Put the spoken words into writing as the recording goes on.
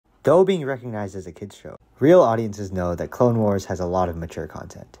Though being recognized as a kids show, real audiences know that Clone Wars has a lot of mature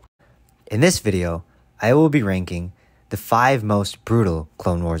content. In this video, I will be ranking the 5 most brutal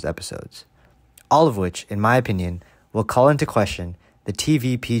Clone Wars episodes, all of which, in my opinion, will call into question the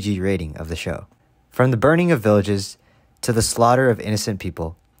TV PG rating of the show. From the burning of villages to the slaughter of innocent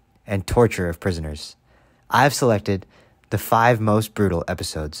people and torture of prisoners, I have selected the 5 most brutal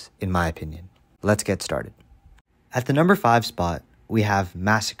episodes, in my opinion. Let's get started. At the number 5 spot, we have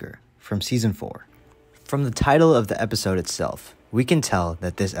Massacre from Season 4. From the title of the episode itself, we can tell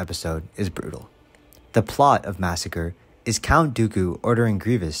that this episode is brutal. The plot of Massacre is Count Dooku ordering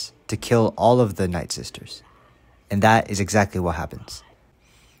Grievous to kill all of the Night Sisters. And that is exactly what happens.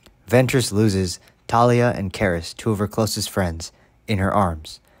 Ventress loses Talia and Karis, 2 of her closest friends, in her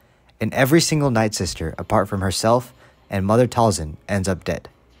arms. And every single Night Sister, apart from herself and Mother Talzin, ends up dead.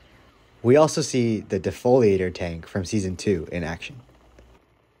 We also see the defoliator tank from Season 2 in action.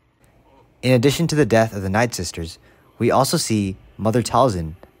 In addition to the death of the Night Sisters, we also see Mother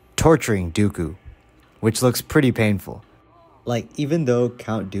Talzin torturing Dooku, which looks pretty painful. Like, even though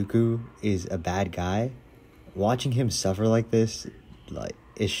Count Dooku is a bad guy, watching him suffer like this,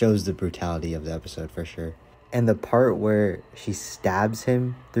 it shows the brutality of the episode for sure. And the part where she stabs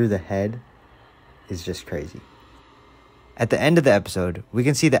him through the head is just crazy. At the end of the episode, we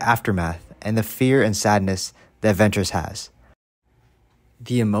can see the aftermath and the fear and sadness that Ventress has.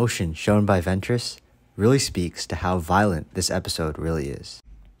 The emotion shown by Ventress really speaks to how violent this episode really is.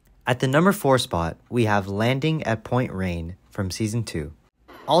 At the number 4 spot, we have Landing at Point Rain from Season 2,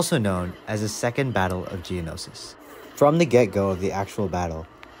 also known as the Second Battle of Geonosis. From the get-go of the actual battle,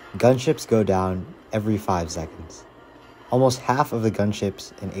 gunships go down every 5 seconds. Almost half of the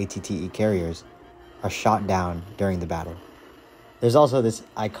gunships and ATTE carriers are shot down during the battle. There's also this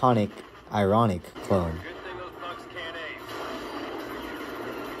ironic clone.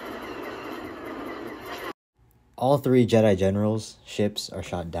 All 3 Jedi Generals' ships are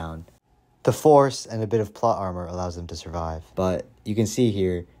shot down. The Force and a bit of plot armor allows them to survive, but you can see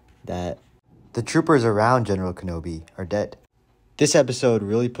here that the troopers around General Kenobi are dead. This episode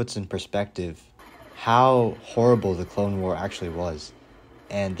really puts in perspective how horrible the Clone War actually was,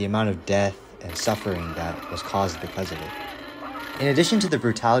 and the amount of death and suffering that was caused because of it. In addition to the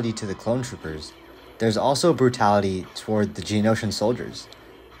brutality to the clone troopers, there's also brutality toward the Geonosian soldiers,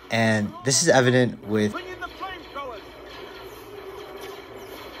 and this is evident with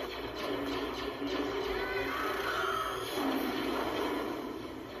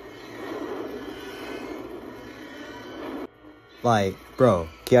bro,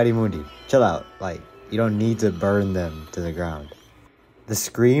 Ki-Adi-Mundi, chill out. You don't need to burn them to the ground. The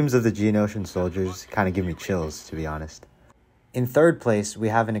screams of the Geonosian soldiers kind of give me chills, to be honest. In third place, we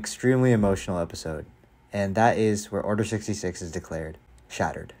have an extremely emotional episode, and that is where Order 66 is declared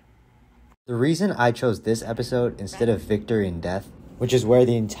shattered. The reason I chose this episode instead of Victory in Death, which is where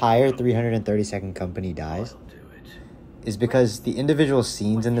the entire 332nd Company dies, is because the individual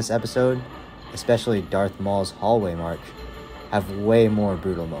scenes in this episode, especially Darth Maul's hallway march, have way more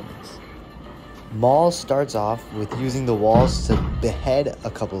brutal moments. Maul starts off with using the walls to behead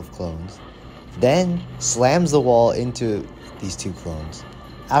a couple of clones, then slams the wall into these 2 clones.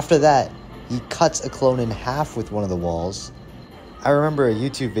 After that, he cuts a clone in half with one of the walls. I remember a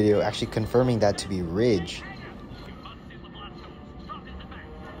YouTube video actually confirming that to be Ridge.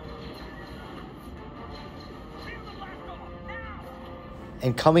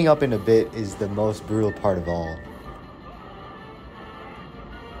 And coming up in a bit is the most brutal part of all.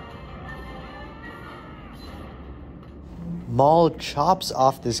 Maul chops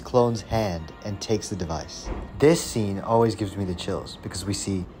off this clone's hand and takes the device. This scene always gives me the chills because we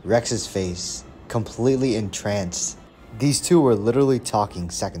see Rex's face completely entranced. These 2 were literally talking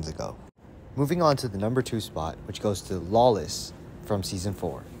seconds ago. Moving on to the number 2 spot, which goes to Lawless from Season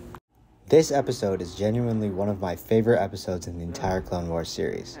 4. This episode is genuinely one of my favorite episodes in the entire Clone Wars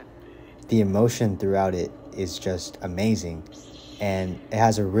series. The emotion throughout it is just amazing, and it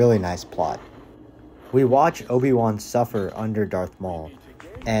has a really nice plot. We watch Obi-Wan suffer under Darth Maul,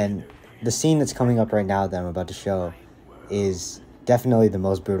 and the scene that's coming up right now that I'm about to show is definitely the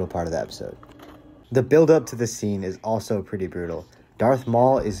most brutal part of the episode. The build-up to this scene is also pretty brutal. Darth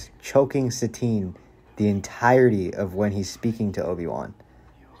Maul is choking Satine the entirety of when he's speaking to Obi-Wan.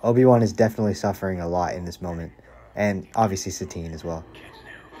 Obi-Wan is definitely suffering a lot in this moment, and obviously Satine as well.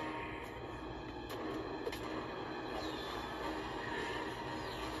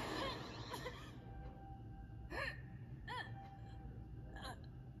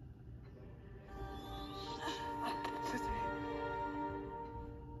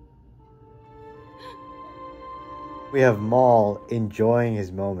 We have Maul enjoying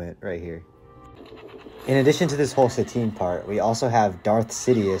his moment right here. In addition to this whole Satine part, we also have Darth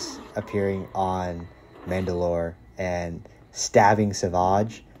Sidious appearing on Mandalore and stabbing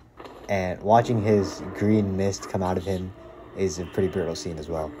Savage, and watching his green mist come out of him is a pretty brutal scene as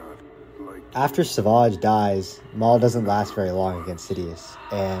well. After Savage dies, Maul doesn't last very long against Sidious,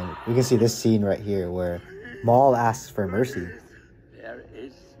 and we can see this scene right here where Maul asks for mercy. There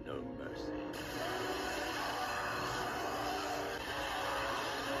is no mercy.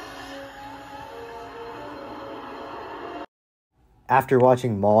 After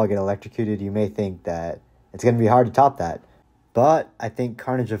watching Maul get electrocuted, you may think that it's going to be hard to top that, but I think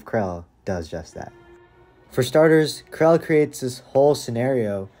Carnage of Krell does just that. For starters, Krell creates this whole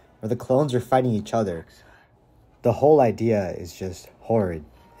scenario where the clones are fighting each other. The whole idea is just horrid,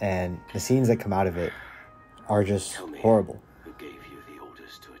 and the scenes that come out of it are just horrible. Who gave you the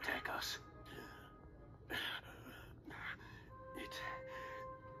orders to attack us?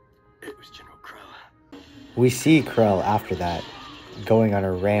 It was General Krell. We see Krell after that going on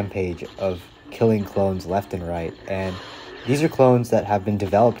a rampage of killing clones left and right, and these are clones that have been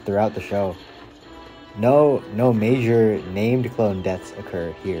developed throughout the show. No major named clone deaths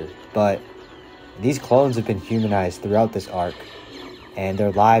occur here, but these clones have been humanized throughout this arc, and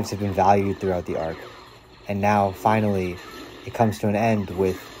their lives have been valued throughout the arc. And now, finally, it comes to an end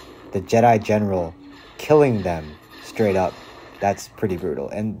with the Jedi General killing them straight up. That's pretty brutal.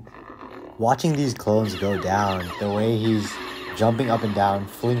 And watching these clones go down, the way he's jumping up and down,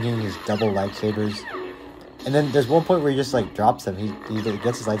 flinging his double lightsabers, and then there's one point where he just like drops them. He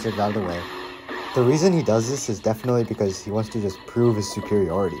gets his lightsabers out of the way. The reason he does this is definitely because he wants to just prove his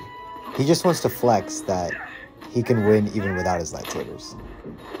superiority. He just wants to flex that he can win even without his lightsabers.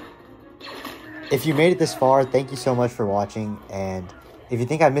 If you made it this far, thank you so much for watching, and if you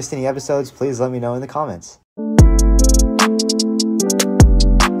think I missed any episodes, please let me know in the comments.